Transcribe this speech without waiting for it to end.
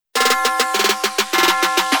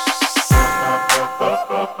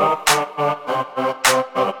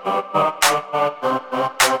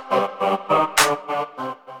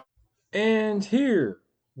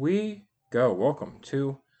welcome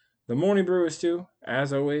to the Morning Brew with Stu.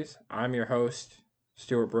 As always, I'm your host,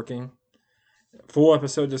 Stuart Brooking. Full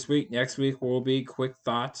episode this week. Next week will be quick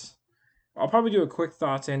thoughts. I'll probably do a quick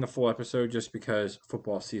thoughts and the full episode just because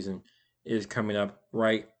football season is coming up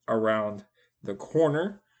right around the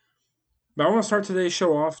corner. But I want to start today's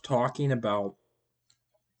show off talking about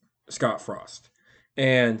Scott Frost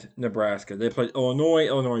and Nebraska. They played Illinois.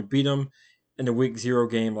 Illinois beat them in the week 0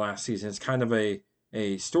 game last season. It's kind of a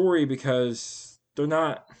story because they're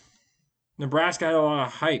not. Nebraska had a lot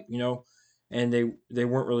of hype, and they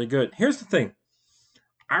weren't really good. Here's the thing.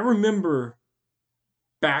 I remember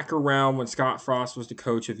back around when Scott Frost was the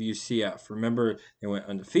coach of UCF. Remember, they went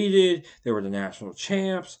undefeated. They were the national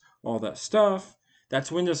champs, all that stuff.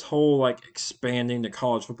 That's when this whole expanding the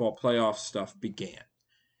college football playoff stuff began.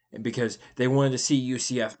 And because they wanted to see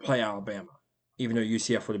UCF play Alabama, even though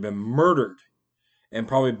UCF would have been murdered and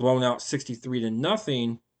probably blown out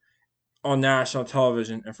 63-0 on national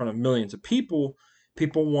television in front of millions of people.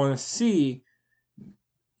 People want to see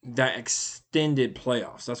that extended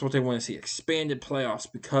playoffs. That's what they want to see, expanded playoffs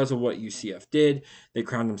because of what UCF did. They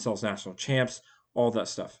crowned themselves national champs, all that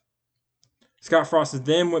stuff. Scott Frost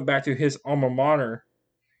then went back to his alma mater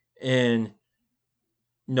in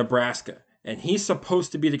Nebraska. And he's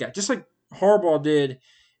supposed to be the guy, just like Harbaugh did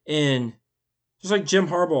just like Jim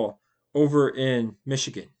Harbaugh over in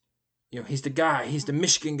Michigan. He's the guy. He's the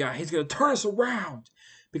Michigan guy. He's going to turn us around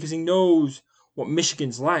because he knows what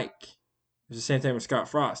Michigan's like. It's the same thing with Scott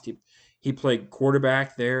Frost. He played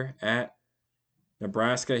quarterback there at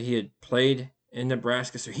Nebraska. He had played in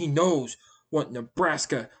Nebraska, so he knows what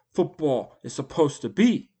Nebraska football is supposed to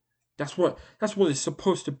be. That's what it's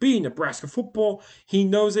supposed to be, Nebraska football. He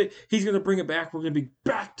knows it. He's going to bring it back. We're going to be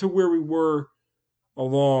back to where we were a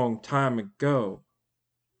long time ago.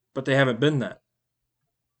 But they haven't been that.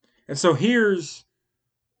 And so here's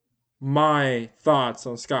my thoughts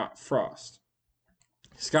on Scott Frost.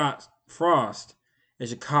 Scott Frost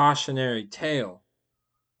is a cautionary tale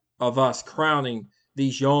of us crowning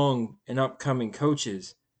these young and upcoming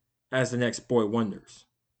coaches as the next boy wonders.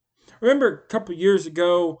 Remember a couple years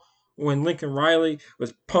ago when Lincoln Riley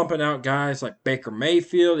was pumping out guys like Baker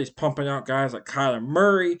Mayfield, he's pumping out guys like Kyler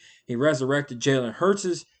Murray, he resurrected Jalen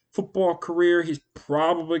Hurts' football career. He's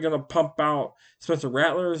probably going to pump out Spencer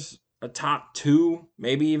Rattler's a top 2,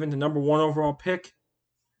 maybe even the number 1 overall pick.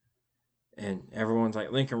 And everyone's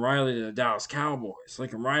like, Lincoln Riley to the Dallas Cowboys,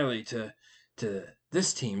 Lincoln Riley to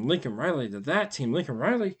this team, Lincoln Riley to that team, Lincoln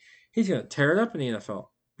Riley, he's going to tear it up in the NFL.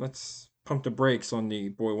 Let's pump the brakes on the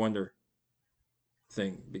boy wonder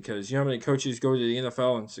thing, because you know how many coaches go to the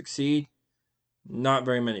NFL and succeed? Not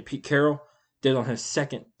very many. Pete Carroll did on his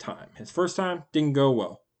second time. His first time didn't go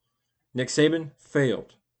well. Nick Saban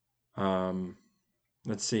failed.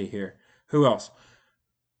 Let's see here. Who else?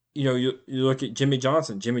 You look at Jimmy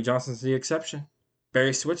Johnson. Jimmy Johnson's the exception.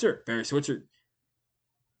 Barry Switzer. Barry Switzer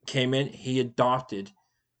came in. He adopted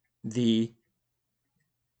the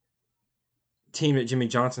team that Jimmy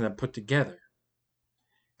Johnson had put together.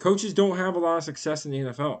 Coaches don't have a lot of success in the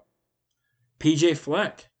NFL. PJ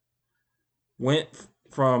Fleck went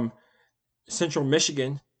from Central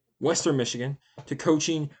Michigan, Western Michigan, to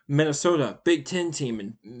coaching Minnesota, Big Ten team.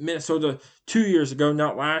 And Minnesota 2 years ago,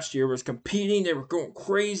 not last year, was competing. They were going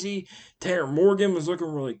crazy. Tanner Morgan was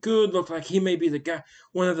looking really good. Looked like he may be the guy,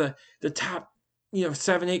 one of the top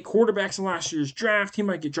 7-8 quarterbacks in last year's draft. He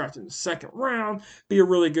might get drafted in the second round, be a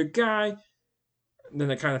really good guy. And then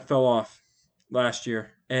it kind of fell off last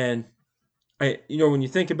year. And when you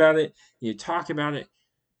think about it, you talk about it,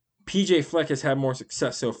 PJ Fleck has had more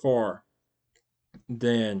success so far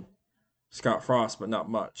than Scott Frost, but not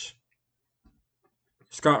much.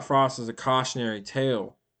 Scott Frost is a cautionary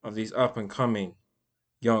tale of these up-and-coming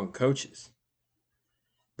young coaches.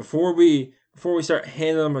 Before we start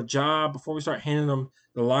handing them a job, before we start handing them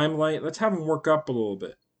the limelight, let's have them work up a little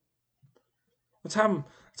bit. Let's have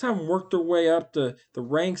them work their way up the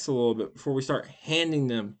ranks a little bit before we start handing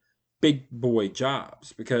them big boy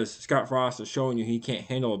jobs, because Scott Frost is showing you he can't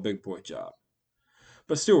handle a big boy job.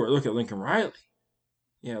 But Stuart, look at Lincoln Riley.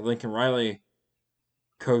 Yeah, Lincoln Riley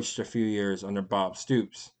coached a few years under Bob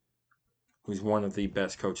Stoops, who's one of the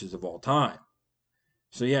best coaches of all time.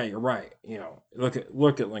 So yeah, you're right. Look at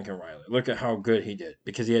Lincoln Riley. Look at how good he did,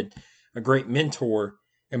 because he had a great mentor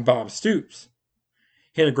in Bob Stoops.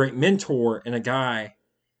 He had a great mentor and a guy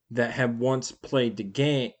that had once played the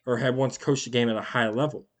game or had once coached the game at a high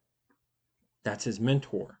level. That's his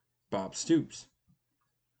mentor, Bob Stoops.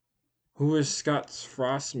 Who is Scott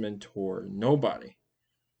Frost's mentor? Nobody.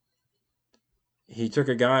 He took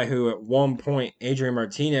a guy who at one point, Adrian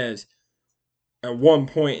Martinez, at one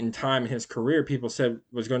point in time in his career, people said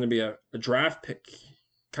was going to be a draft pick,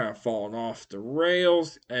 kind of falling off the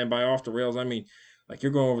rails. And by off the rails, I mean like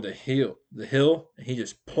you're going over the hill, and he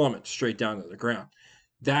just plummets straight down to the ground.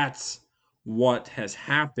 That's what has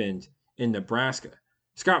happened in Nebraska.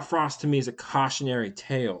 Scott Frost to me is a cautionary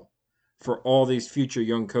tale for all these future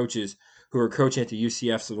young coaches who are coaching at the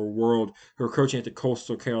UCFs of the world, who are coaching at the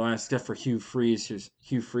Coastal Carolinas, except for Hugh Freeze.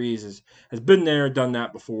 Hugh Freeze has been there, done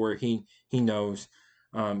that before. He knows.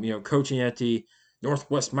 Coaching at the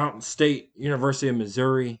Northwest Mountain State University of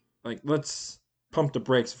Missouri. Like, let's pump the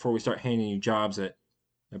brakes before we start handing you jobs at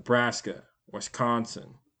Nebraska,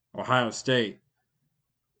 Wisconsin, Ohio State,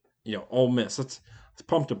 Ole Miss. Let's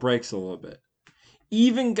pump the brakes a little bit.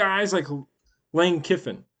 Even guys like Lane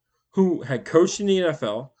Kiffin, who had coached in the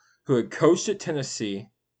NFL, who had coached at Tennessee,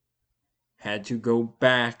 had to go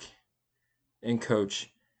back and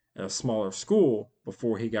coach at a smaller school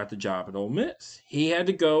before he got the job at Ole Miss. He had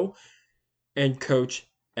to go and coach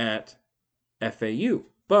at FAU.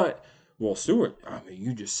 But, well, Stuart, I mean,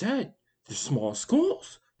 you just said the small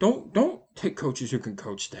schools. Don't take coaches who can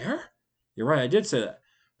coach there. You're right, I did say that.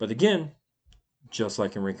 But again, just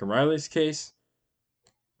like in Lincoln Riley's case,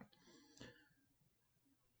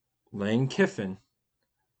 Lane Kiffin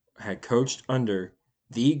had coached under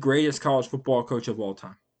the greatest college football coach of all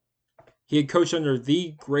time. He had coached under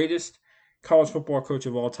the greatest college football coach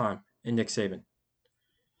of all time in Nick Saban.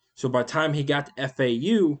 So by the time he got to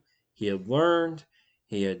FAU, he had learned,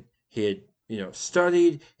 he had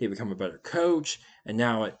studied, he had become a better coach, and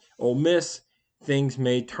now at Ole Miss, things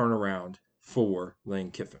may turn around for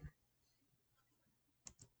Lane Kiffin.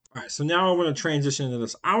 All right, so now I want to transition into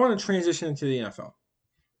this. I want to transition into the NFL.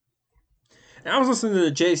 And I was listening to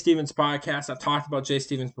the Jay Stevens podcast. I've talked about Jay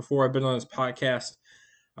Stevens before. I've been on his podcast.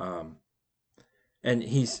 And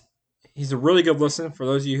he's a really good listen. For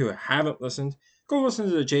those of you who haven't listened, go listen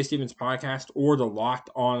to the Jay Stevens podcast or the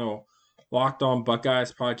Locked On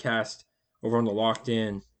Buckeyes podcast over on the Locked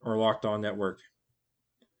In or Locked On network.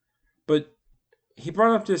 But he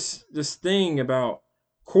brought up this thing about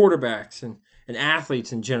quarterbacks and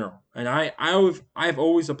athletes in general. And I've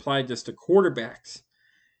always applied this to quarterbacks.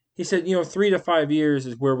 He said, 3 to 5 years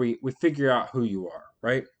is where we figure out who you are,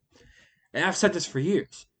 right? And I've said this for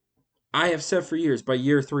years. I have said for years, by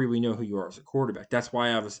year 3, we know who you are as a quarterback. That's why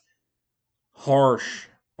I was harsh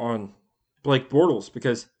on Blake Bortles,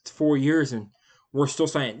 because it's 4 years and we're still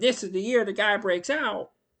saying, this is the year the guy breaks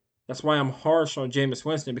out. That's why I'm harsh on Jameis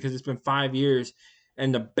Winston, because it's been 5 years,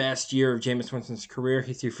 and the best year of Jameis Winston's career,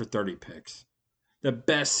 he threw for 30 picks. The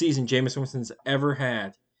best season Jameis Winston's ever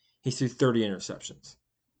had, he threw 30 interceptions.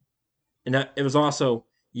 And it was also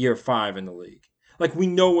year 5 in the league. Like, we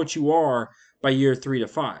know what you are by year 3 to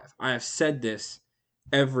 5. I have said this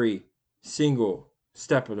every single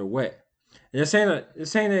step of the way. And this ain't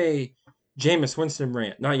a Jameis Winston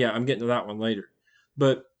rant. Not yet. I'm getting to that one later.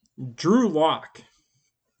 But Drew Lock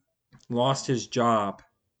lost his job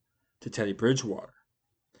to Teddy Bridgewater.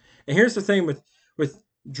 And here's the thing with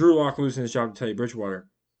Drew Lock losing his job to Teddy Bridgewater.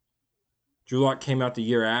 Drew Lock came out the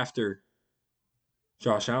year after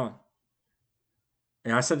Josh Allen.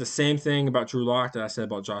 And I said the same thing about Drew Lock that I said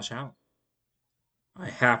about Josh Allen. I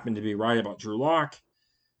happen to be right about Drew Lock.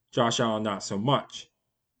 Josh Allen, not so much.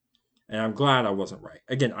 And I'm glad I wasn't right.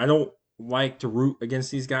 Again, I don't like to root against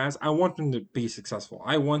these guys. I want them to be successful.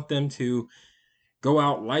 I want them to go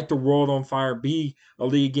out, light the world on fire, be a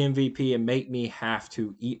league MVP, and make me have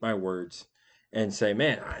to eat my words and say,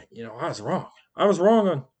 man, I was wrong. I was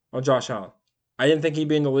wrong on Josh Allen. I didn't think he'd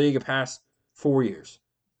be in the league the past 4 years.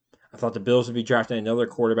 I thought the Bills would be drafting another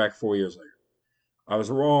quarterback 4 years later. I was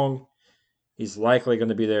wrong. He's likely going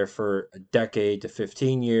to be there for a decade to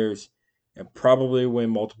 15 years and probably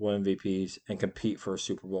win multiple MVPs and compete for a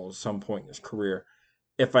Super Bowl at some point in his career,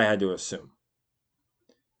 if I had to assume.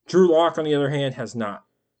 Drew Lock, on the other hand, has not.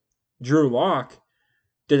 Drew Lock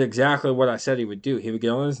did exactly what I said he would do. He would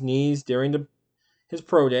get on his knees during his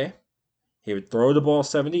pro day. He would throw the ball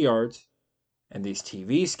 70 yards, and these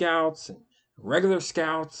TV scouts and regular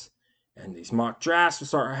scouts and these mock drafts would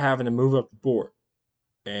start having to move up the board.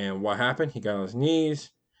 And what happened? He got on his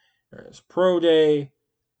knees during his pro day,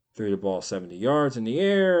 threw the ball 70 yards in the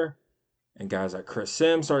air, and guys like Chris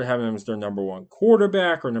Sims started having him as their number 1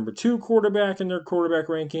 quarterback or number 2 quarterback in their quarterback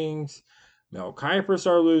rankings. Mel Kiper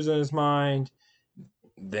started losing his mind.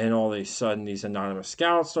 Then all of a sudden, these anonymous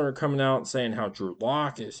scouts started coming out and saying how Drew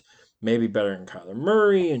Lock is maybe better than Kyler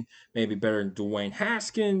Murray and maybe better than Dwayne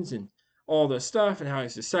Haskins and all this stuff, and how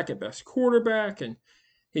he's the second best quarterback, and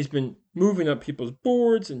he's been moving up people's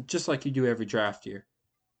boards, and just like you do every draft year.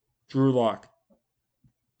 Drew Lock.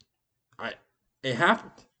 It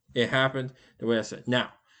happened. It happened the way I said. Now,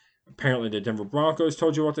 apparently the Denver Broncos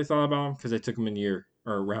told you what they thought about him because they took him in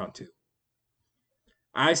round 2.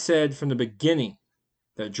 I said from the beginning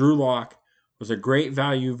that Drew Lock was a great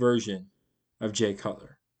value version of Jay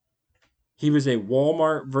Cutler. He was a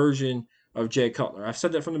Walmart version of Jay Cutler. I've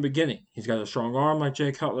said that from the beginning. He's got a strong arm like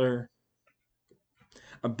Jay Cutler,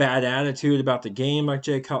 a bad attitude about the game like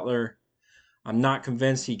Jay Cutler. I'm not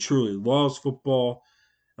convinced he truly loves football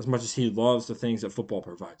as much as he loves the things that football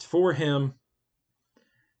provides for him.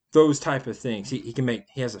 Those type of things. He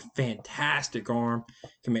has a fantastic arm. He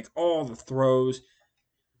can make all the throws.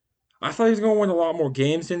 I thought he was going to win a lot more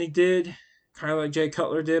games than he did, kind of like Jay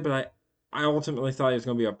Cutler did, but I ultimately thought he was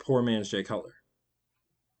going to be a poor man's Jay Cutler.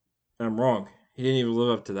 And I'm wrong. He didn't even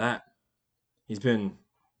live up to that. He's been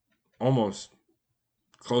almost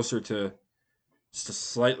closer to just a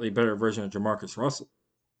slightly better version of Jamarcus Russell.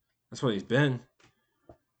 That's what he's been.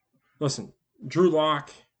 Listen, Drew Lock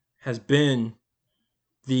has been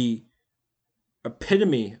the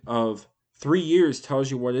epitome of 3 years tells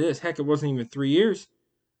you what it is. Heck, it wasn't even 3 years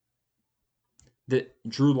that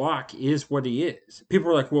Drew Lock is what he is.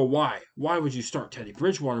 People are like, well, why? Why would you start Teddy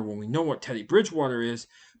Bridgewater when we know what Teddy Bridgewater is?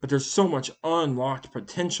 But there's so much unlocked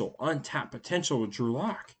potential, untapped potential with Drew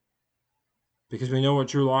Lock. Because we know what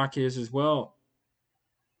Drew Lock is as well.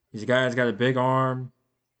 He's a guy that's got a big arm,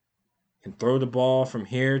 can throw the ball from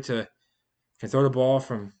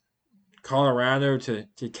Colorado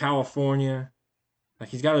to California. Like,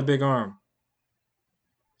 he's got a big arm.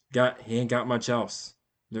 He ain't got much else.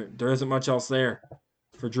 There isn't much else there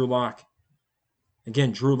for Drew Lock.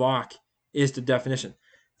 Again, Drew Lock is the definition.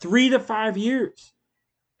 3 to 5 years.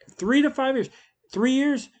 3 to 5 years. 3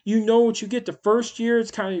 years, you know what you get. The first year,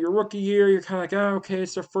 it's kind of your rookie year. You're kind of like, oh, okay,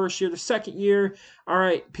 it's the first year. The second year, all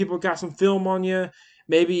right, people got some film on you.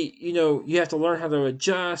 Maybe, you have to learn how to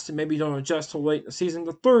adjust, and maybe you don't adjust till late in the season.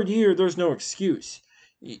 The third year, there's no excuse.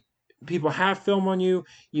 People have film on you.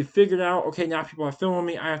 You figured out, okay, now people have film on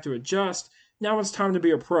me. I have to adjust. Now it's time to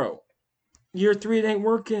be a pro. Year 3, it ain't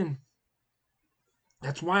working.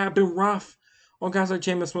 That's why I've been rough on guys like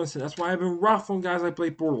Jameis Winston. That's why I've been rough on guys like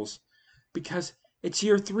Blake Bortles. Because it's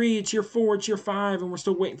year 3, it's year 4, it's year 5, and we're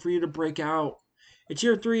still waiting for you to break out. It's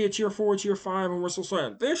year 3, it's year 4, it's year 5, and we're still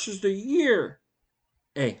saying, this is the year.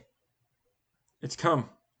 Hey, it's come,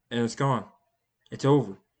 and it's gone. It's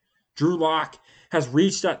over. Drew Lock has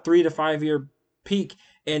reached that 3 to 5 year peak,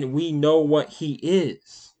 and we know what he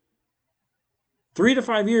is. 3 to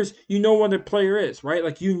 5 years, you know what a player is, right?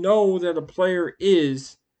 Like, you know that a player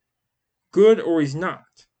is good or he's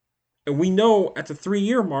not. And we know at the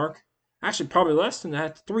 3-year mark, actually probably less than that,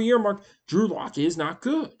 at the 3-year mark, Drew Lock is not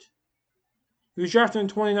good. He was drafted in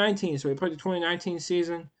 2019, so he played the 2019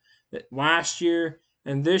 season, last year,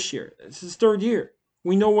 and this year. It's his 3rd year.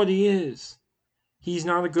 We know what he is. He's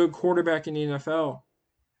not a good quarterback in the NFL.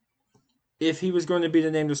 If he was going to be the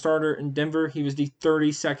named starter in Denver, he was the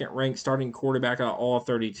 32nd ranked starting quarterback out of all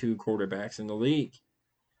 32 quarterbacks in the league.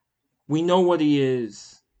 We know what he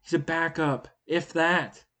is. He's a backup, if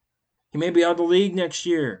that. He may be out of the league next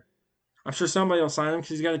year. I'm sure somebody will sign him because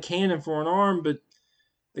he's got a cannon for an arm, but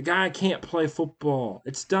the guy can't play football.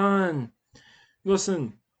 It's done.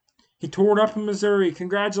 Listen, he tore it up in Missouri.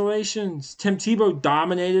 Congratulations. Tim Tebow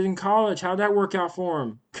dominated in college. How'd that work out for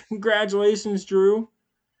him? Congratulations, Drew.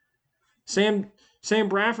 Sam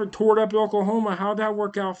Bradford tore it up in Oklahoma. How'd that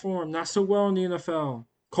work out for him? Not so well in the NFL.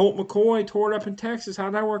 Colt McCoy tore it up in Texas.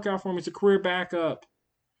 How'd that work out for him? He's a career backup.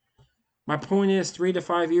 My point is, 3 to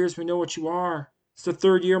 5 years, we know what you are. It's the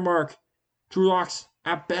 3rd year mark. Drew Lock's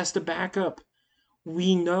at best a backup.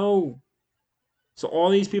 We know. So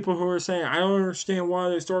all these people who are saying, I don't understand why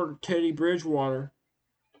they started Teddy Bridgewater,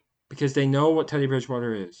 because they know what Teddy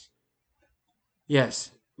Bridgewater is.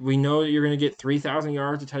 Yes, we know that you're going to get 3,000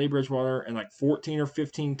 yards to Teddy Bridgewater and like 14 or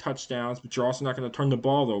 15 touchdowns, but you're also not going to turn the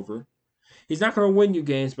ball over. He's not going to win you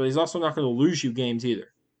games, but he's also not going to lose you games either.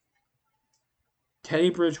 Teddy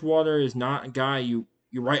Bridgewater is not a guy you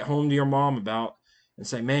write home to your mom about and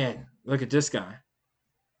say, man, look at this guy.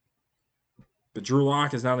 But Drew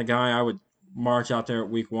Lock is not a guy I would march out there at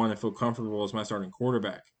week 1 and feel comfortable as my starting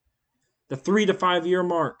quarterback. The 3 to 5 year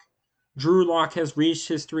mark. Drew Lock has reached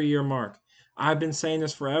his 3-year mark. I've been saying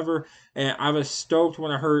this forever, and I was stoked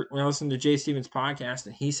when I listened to Jay Stevens' podcast,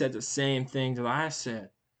 and he said the same thing that I said.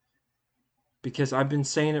 Because I've been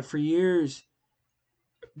saying it for years.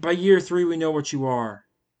 By year 3, we know what you are.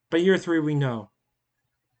 By year 3, we know.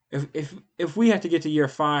 If we have to get to year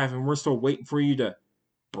 5 and we're still waiting for you to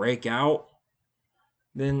break out,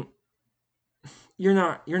 then you're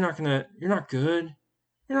not good. You're not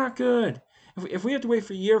good. If we have to wait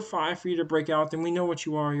for year 5 for you to break out, then we know what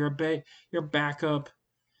you are. You're a backup.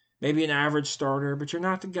 maybe an average starter, but you're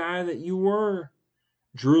not the guy that you were.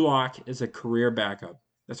 Drew Lock is a career backup.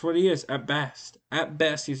 That's what he is at best. At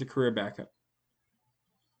best, he's a career backup.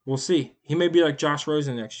 We'll see. He may be like Josh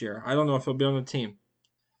Rosen next year. I don't know if he'll be on the team.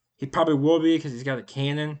 He probably will be because he's got a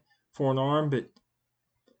cannon for an arm, but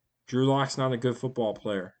Drew Lock's not a good football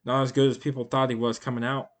player. Not as good as people thought he was coming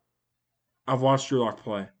out. I've watched Drew Lock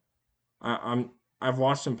play. I've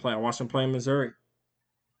watched him play. I watched him play in Missouri.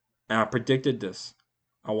 And I predicted this.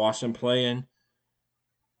 I watched him play in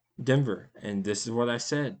Denver, and this is what I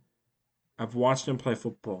said. I've watched him play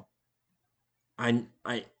football. I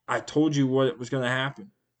told you what was going to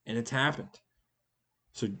happen, and it's happened.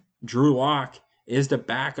 So Drew Lock is the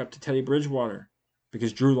backup to Teddy Bridgewater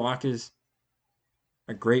because Drew Lock is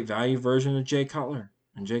a great value version of Jay Cutler.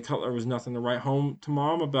 And Jay Cutler was nothing to write home to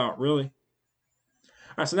mom about, really.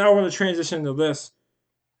 All right, so now I want to transition into this.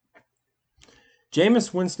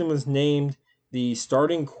 Jameis Winston was named the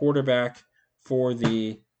starting quarterback for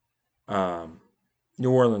the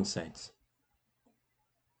New Orleans Saints.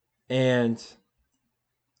 And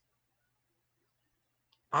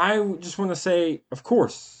I just want to say, of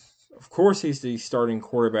course he's the starting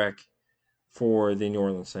quarterback for the New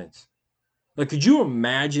Orleans Saints. Like, could you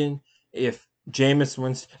imagine if Jameis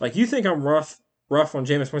Winston, like, you think I'm rough on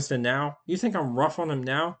Jameis Winston now? You think I'm rough on him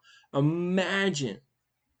now? Imagine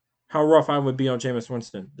how rough I would be on Jameis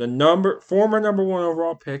Winston. The former number 1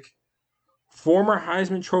 overall pick, former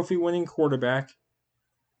Heisman Trophy winning quarterback,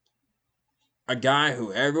 a guy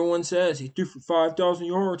who everyone says he threw for 5,000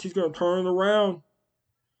 yards, he's going to turn it around.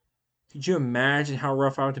 Could you imagine how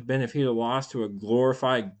rough I would have been if he'd have lost to a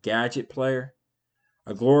glorified gadget player?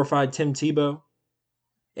 A glorified Tim Tebow?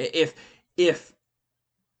 If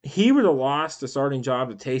he would have lost the starting job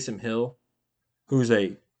to Taysom Hill, who's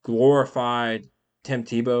a glorified Tim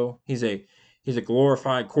Tebow, he's a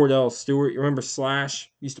glorified Cordell Stewart. You remember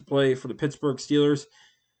Slash used to play for the Pittsburgh Steelers?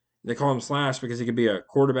 They call him Slash because he could be a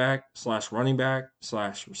quarterback / running back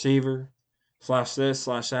 / receiver / this /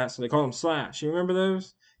 that. So they call him Slash. You remember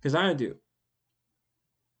those? Because I do.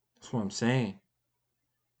 That's what I'm saying.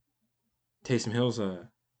 Taysom Hill's a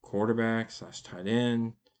quarterback / tight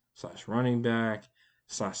end / running back /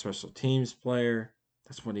 special teams player.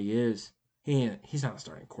 That's what he is. He's not a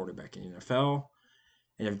starting quarterback in the NFL.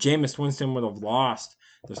 And if Jameis Winston would have lost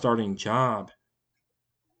the starting job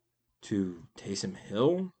to Taysom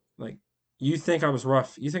Hill, like, you think I was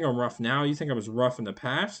rough? You think I'm rough now? You think I was rough in the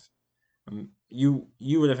past? You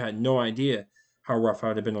would have had no idea how rough I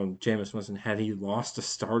would have been on Jameis Winston had he lost a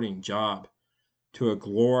starting job to a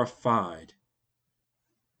glorified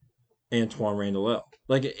Antoine Randall.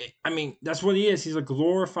 Like, I mean, that's what he is. He's a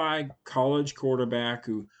glorified college quarterback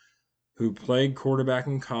who played quarterback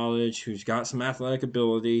in college, who's got some athletic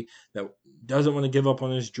ability, that doesn't want to give up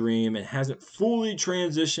on his dream and hasn't fully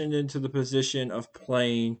transitioned into the position of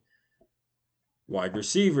playing wide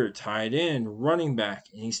receiver, tight end, running back,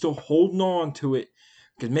 and he's still holding on to it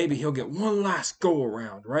because maybe he'll get one last go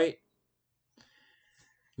around, right?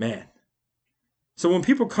 Man. So when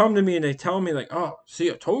people come to me and they tell me, like, oh,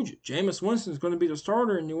 see, I told you, Jameis Winston's going to be the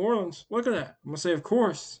starter in New Orleans. Look at that. I'm going to say, of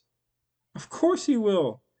course. Of course he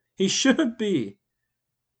will. He should be.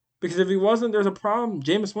 Because if he wasn't, there's a problem.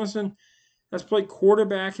 Jameis Winston has played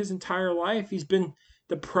quarterback his entire life. He's been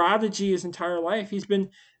the prodigy his entire life. He's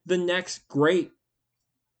been the next great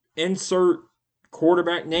insert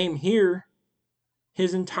quarterback name here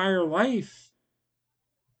his entire life.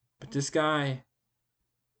 But this guy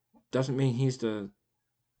doesn't mean he's good.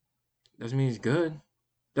 Doesn't mean he's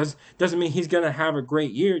going to have a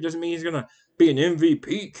great year. Doesn't mean he's going to be an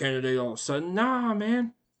MVP candidate all of a sudden. Nah,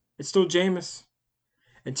 man. It's still Jameis.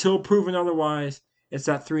 Until proven otherwise, it's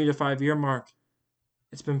that 3 to 5 year mark.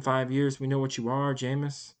 It's been 5 years. We know what you are,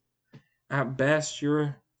 Jameis. At best,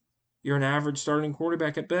 you're an average starting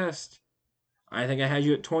quarterback at best. I think I had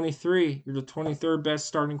you at 23. You're the 23rd best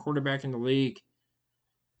starting quarterback in the league.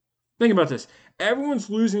 Think about this. Everyone's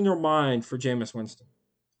losing their mind for Jameis Winston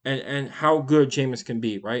and how good Jameis can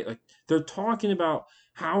be, right? Like, they're talking about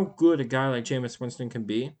how good a guy like Jameis Winston can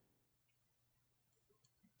be.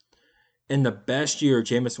 In the best year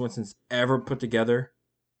Jameis Winston's ever put together,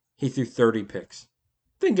 he threw 30 picks.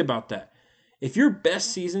 Think about that. If your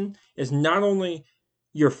best season is not only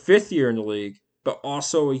your 5th year in the league, but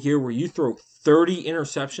also a year where you throw 30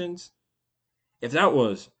 interceptions, if that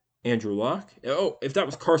was Andrew Luck, if that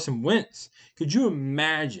was Carson Wentz, could you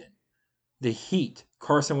imagine the heat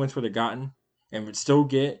Carson Wentz would have gotten and would still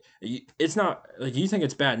get? It's not like you think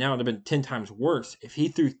it's bad now. It would have been 10 times worse if he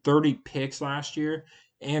threw 30 picks last year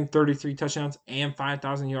and 33 touchdowns and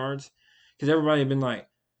 5,000 yards. Because everybody had been like,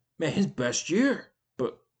 man, his best year.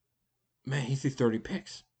 But, man, he threw 30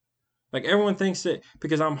 picks. Like, everyone thinks that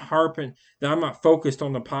because I'm harping that I'm not focused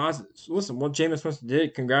on the positives. Listen, what Jameis Winston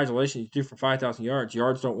did, congratulations, you threw for 5,000 yards.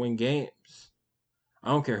 Yards don't win games. I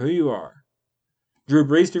don't care who you are. Drew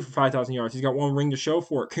Brees threw for 5,000 yards. He's got one ring to show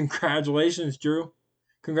for it. Congratulations, Drew.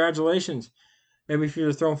 Congratulations. Maybe if you'd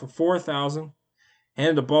have thrown for 4,000,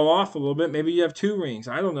 handed the ball off a little bit, maybe you have 2 rings.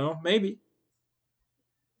 I don't know. Maybe.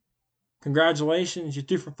 Congratulations, you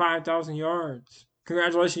threw for 5,000 yards.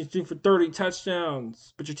 Congratulations, you threw for 30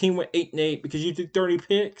 touchdowns. But your team went 8-8 because you threw 30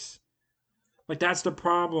 picks. Like, that's the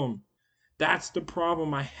problem. That's the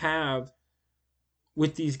problem I have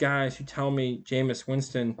with these guys who tell me Jameis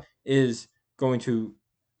Winston is going to,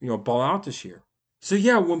 ball out this year. So,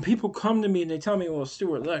 yeah, when people come to me and they tell me, well,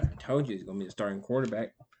 Stuart, look, I told you he's going to be the starting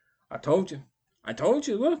quarterback. I told you.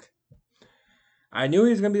 Look. I knew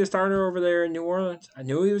he was going to be a starter over there in New Orleans. I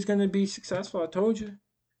knew he was going to be successful. I told you.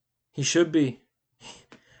 He should be.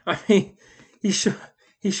 I mean, he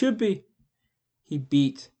should be. He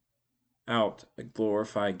beat out a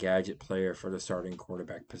glorified gadget player for the starting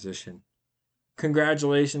quarterback position.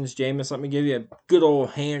 Congratulations, Jameis. Let me give you a good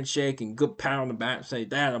old handshake and good pat on the back and say,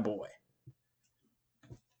 that a boy.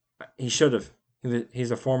 He should have.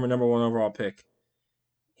 He's a former number 1 overall pick.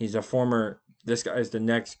 He's a former, this guy is the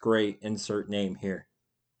next great insert name here.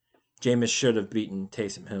 Jameis should have beaten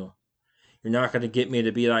Taysom Hill. You're not going to get me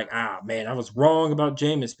to be like, man, I was wrong about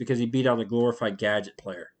Jameis because he beat out a glorified gadget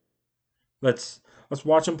player. Let's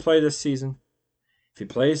watch him play this season. If he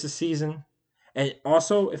plays this season, and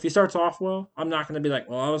also if he starts off well, I'm not going to be like,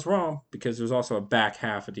 well, I was wrong, because there's also a back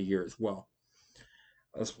half of the year as well.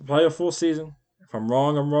 Let's play a full season. If I'm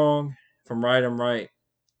wrong, I'm wrong. If I'm right, I'm right.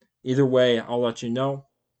 Either way, I'll let you know.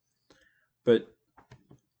 But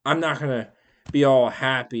I'm not going to be all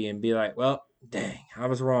happy and be like, well, dang, I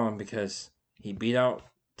was wrong because he beat out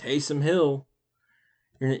Taysom Hill.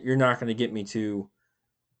 You're not going to get me to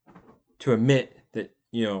admit that,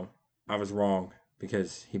 I was wrong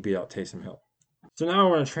because he beat out Taysom Hill. So now I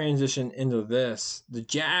want to transition into this. The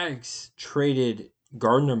Jags traded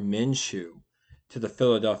Gardner Minshew to the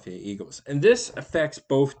Philadelphia Eagles. And this affects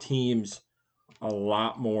both teams a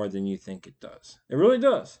lot more than you think it does. It really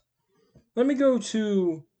does. Let me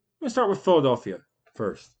start with Philadelphia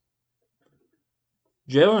first.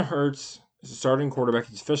 Jalen Hurts is the starting quarterback.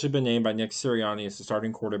 He's officially been named by Nick Sirianni as the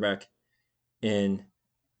starting quarterback in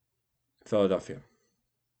Philadelphia.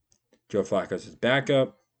 Joe Flacco's his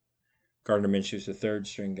backup. Gardner Minshew's the third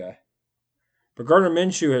string guy. But Gardner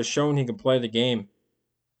Minshew has shown he can play the game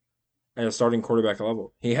at a starting quarterback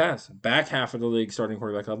level. He has. Back half of the league starting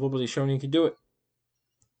quarterback level, but he's shown he can do it.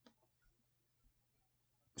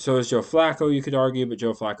 So is Joe Flacco, you could argue, but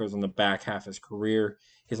Joe Flacco's on the back half of his career.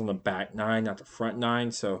 He's on the back 9, not the front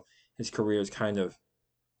 9, so his career is kind of,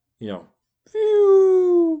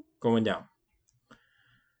 going down.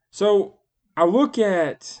 So I look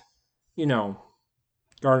at,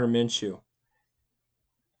 Gardner Minshew.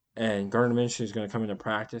 And Gardner Minshew is going to come into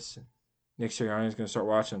practice. And Nick Sirianni is going to start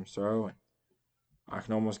watching him throw. And I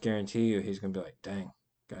can almost guarantee you he's going to be like, dang,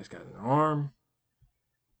 guy's got an arm.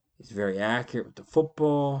 He's very accurate with the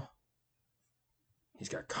football. He's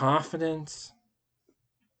got confidence.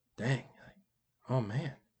 Dang. Oh,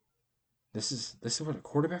 man. This is what a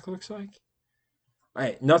quarterback looks like?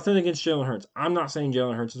 Hey, nothing against Jalen Hurts. I'm not saying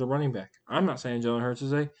Jalen Hurts is a running back. I'm not saying Jalen Hurts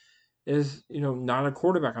is not a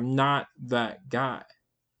quarterback. I'm not that guy.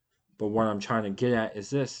 But what I'm trying to get at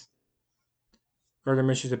is this. Gardner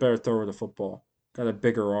Minshew's a better thrower of the football. Got a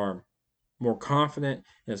bigger arm. More confident,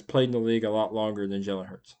 and has played in the league a lot longer than Jalen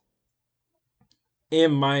Hurts.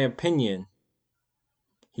 In my opinion,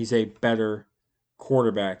 he's a better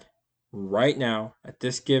quarterback right now at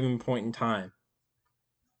this given point in time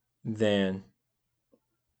than,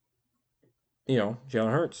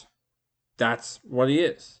 Jalen Hurts. That's what he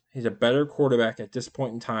is. He's a better quarterback at this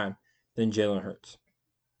point in time than Jalen Hurts.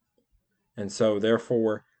 And so,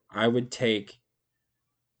 therefore, I would take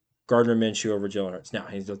Gardner Minshew over Jalen Hurts. Now,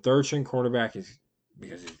 he's the third string quarterback because,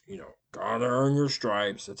 gotta earn your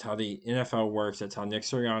stripes. That's how the NFL works. That's how Nick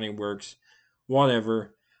Sirianni works.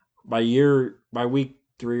 Whatever. By week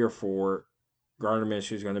 3 or 4, Gardner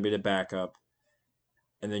Minshew is going to be the backup.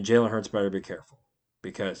 And then Jalen Hurts better be careful.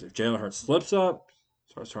 Because if Jalen Hurts slips up,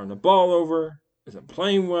 starts turning the ball over, isn't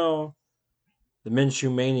playing well, the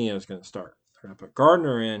Minshew mania is going to start. They're going to put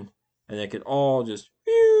Gardner in, and they could all just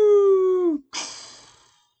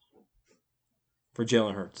for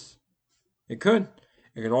Jalen Hurts. It could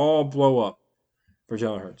all blow up for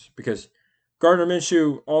Jalen Hurts. Because Gardner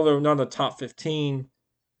Minshew, although not a top 15,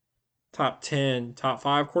 top 10, top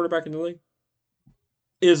 5 quarterback in the league,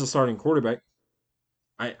 is a starting quarterback.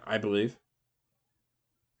 I believe.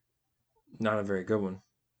 Not a very good one.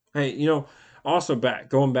 Hey, also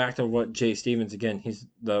going back to what Jay Stevens, again, he's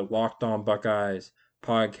the Locked On Buckeyes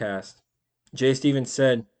podcast. Jay Stevens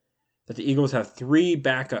said that the Eagles have 3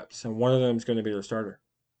 backups, and one of them is going to be their starter.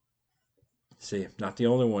 See, not the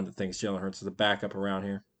only one that thinks Jalen Hurts is a backup around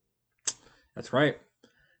here. That's right.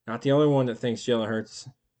 Not the only one that thinks Jalen Hurts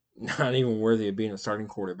not even worthy of being a starting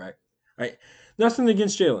quarterback. Right? Nothing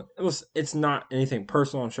against Jalen. It's not anything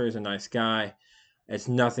personal. I'm sure he's a nice guy. It's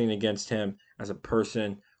nothing against him as a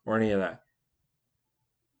person or any of that.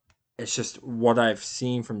 It's just what I've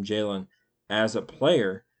seen from Jalen as a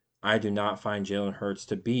player. I do not find Jalen Hurts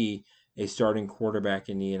to be a starting quarterback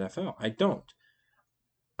in the NFL. I don't.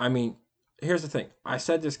 I mean, here's the thing. I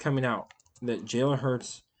said this coming out that Jalen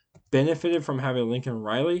Hurts benefited from having Lincoln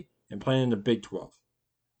Riley and playing in the Big 12.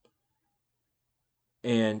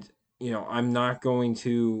 And, I'm not going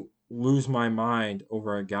to lose my mind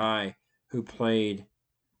over a guy who played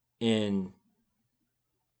in.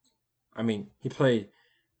 He played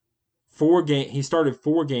 4 games. He started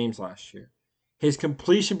 4 games last year. His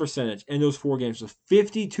completion percentage in those 4 games was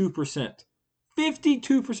 52%.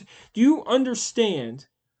 52%. Do you understand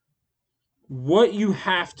what you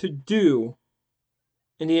have to do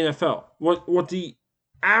in the NFL? What the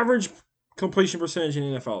average completion percentage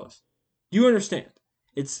in the NFL is? Do you understand?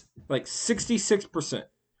 It's like 66%.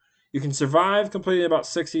 You can survive completing about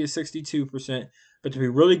 60 to 62%, but to be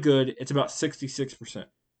really good, it's about 66%.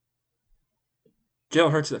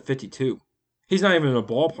 Jalen Hurts is at 52. He's not even in the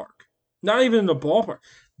ballpark. Not even in the ballpark.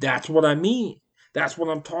 That's what I mean. That's what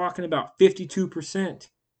I'm talking about. 52%.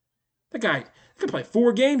 The guy can play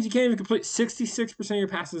 4 games. He can't even complete 66% of your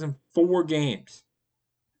passes in 4 games.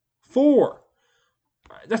 4.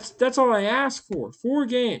 That's all I ask for. 4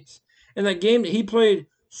 games. And that game that he played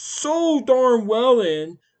so darn well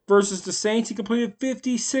in versus the Saints, he completed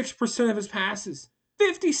 56% of his passes.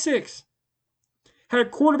 56. Had a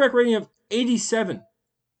quarterback rating of 87.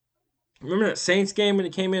 Remember that Saints game when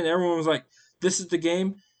he came in, everyone was like, this is the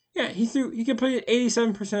game? Yeah, he completed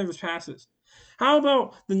 87% of his passes. How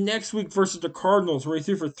about the next week versus the Cardinals where he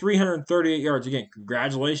threw for 338 yards? Again,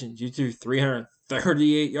 congratulations, you threw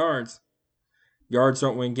 338 yards. Yards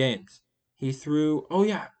don't win games. He threw,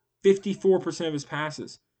 54% of his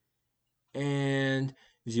passes and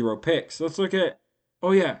 0 picks. Let's look at,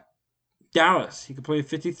 Dallas. He completed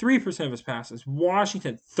 53% of his passes.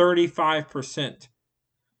 Washington, 35%.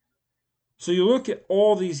 So you look at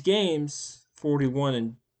all these games, 41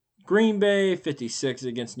 in Green Bay, 56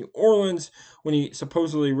 against New Orleans, when he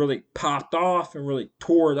supposedly really popped off and really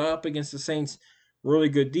tore it up against the Saints. Really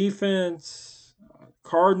good defense.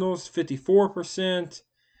 Cardinals, 54%.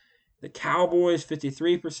 The Cowboys,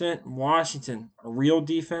 53%. Washington, a real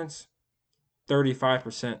defense,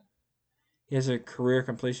 35%. He has a career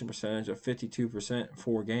completion percentage of 52% in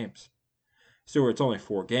 4 games. Stewart, it's only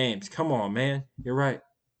 4 games. Come on, man. You're right.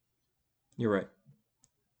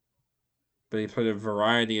 But he played a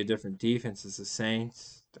variety of different defenses. The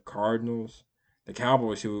Saints, the Cardinals, the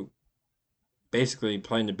Cowboys, who basically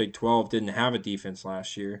playing the Big 12 didn't have a defense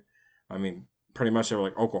last year. Pretty much they were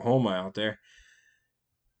like Oklahoma out there.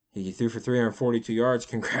 He threw for 342 yards.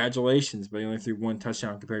 Congratulations, but he only threw 1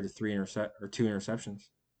 touchdown compared to 2 interceptions.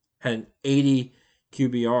 Had an 80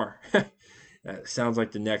 QBR. That sounds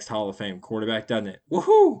like the next Hall of Fame quarterback, doesn't it?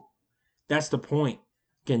 Woohoo! That's the point.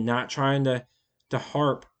 Again, not trying to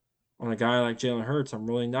harp on a guy like Jalen Hurts. I'm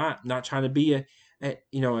really not. I'm not trying to be a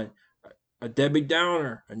Debbie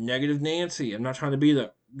Downer, a negative Nancy. I'm not trying to be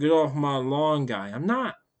the get off my lawn guy. I'm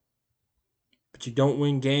not. But you don't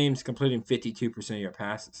win games completing 52% of your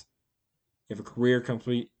passes. You have a career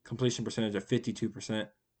completion percentage of 52%.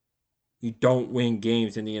 You don't win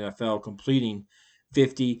games in the NFL completing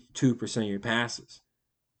 52% of your passes.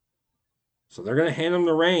 So they're going to hand him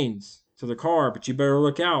the reins to the car, but you better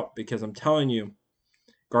look out because I'm telling you,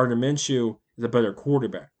 Gardner Minshew is a better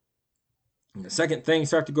quarterback. And the second things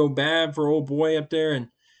start to go bad for old boy up there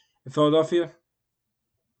in Philadelphia,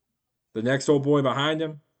 the next old boy behind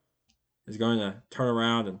him is going to turn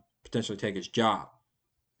around and potentially take his job.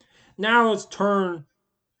 Now let's turn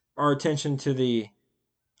our attention to the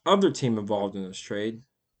other team involved in this trade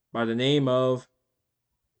by the name of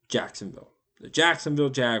Jacksonville. The Jacksonville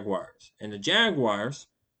Jaguars. And the Jaguars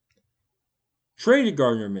traded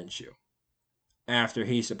Gardner Minshew after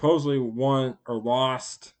he supposedly won or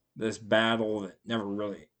lost this battle that never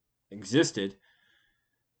really existed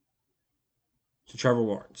to Trevor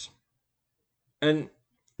Lawrence. And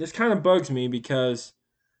this kind of bugs me because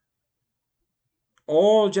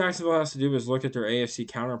all Jacksonville has to do is look at their AFC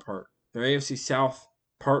counterpart, their AFC South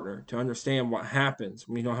partner, to understand what happens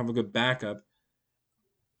when you don't have a good backup.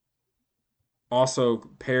 Also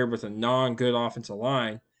paired with a non-good offensive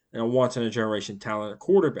line, and a once-in-a-generation talent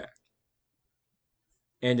quarterback.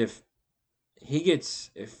 And if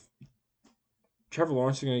Trevor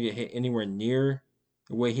Lawrence is going to get hit anywhere near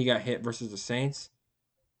the way he got hit versus the Saints,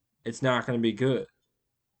 it's not going to be good.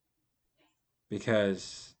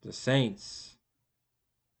 Because the Saints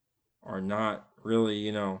are not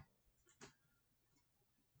really,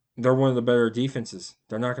 they're one of the better defenses.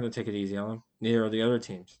 They're not going to take it easy on them. Neither are the other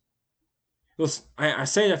teams. Listen, I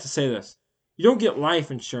say that to say this. You don't get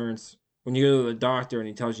life insurance when you go to the doctor and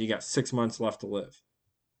he tells you got 6 months left to live.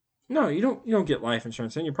 No, you don't get life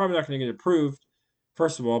insurance, and you're probably not going to get approved,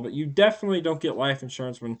 first of all, but you definitely don't get life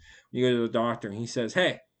insurance when you go to the doctor and he says,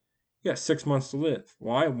 hey, you got 6 months to live.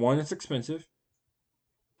 Why? One, it's expensive.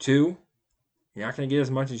 Two, you're not going to get as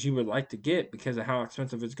much as you would like to get because of how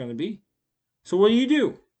expensive it's going to be. So what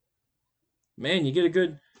do? Man, you get a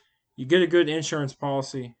good insurance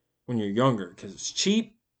policy when you're younger because it's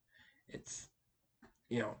cheap. It's,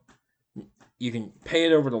 you can pay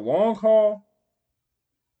it over the long haul.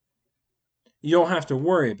 You don't have to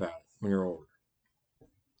worry about it when you're older.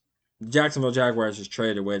 The Jacksonville Jaguars just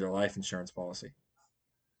traded away their life insurance policy.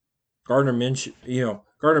 Gardner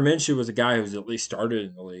Minshew was a guy who's at least started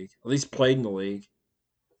in the league, at least played in the league.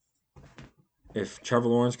 If Trevor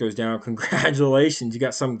Lawrence goes down, congratulations. You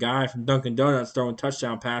got some guy from Dunkin' Donuts throwing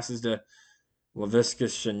touchdown passes to Laviska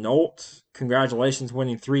Shenault. Congratulations,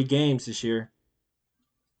 winning 3 games this year.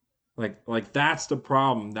 Like that's the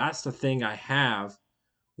problem. That's the thing I have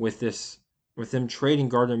with them trading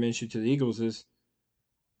Gardner Minshew to the Eagles is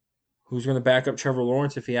who's going to back up Trevor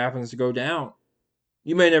Lawrence if he happens to go down.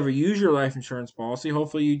 You may never use your life insurance policy.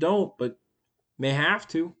 Hopefully you don't, but may have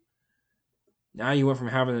to. Now you went from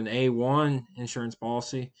having an A1 insurance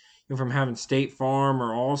policy, you went from having State Farm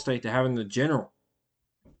or Allstate to having the General.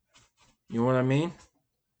 You know what I mean?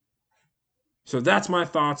 So that's my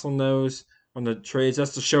thoughts on those, on the trades.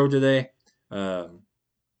 That's the show today.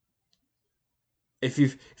 If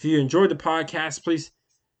you enjoyed the podcast, please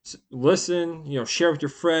listen. Share with your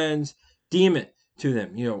friends, DM it to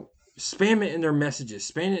them. Spam it in their messages,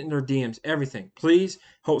 spam it in their DMs, everything. Please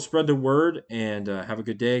help spread the word and have a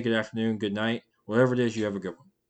good day, good afternoon, good night. Whatever it is, you have a good one.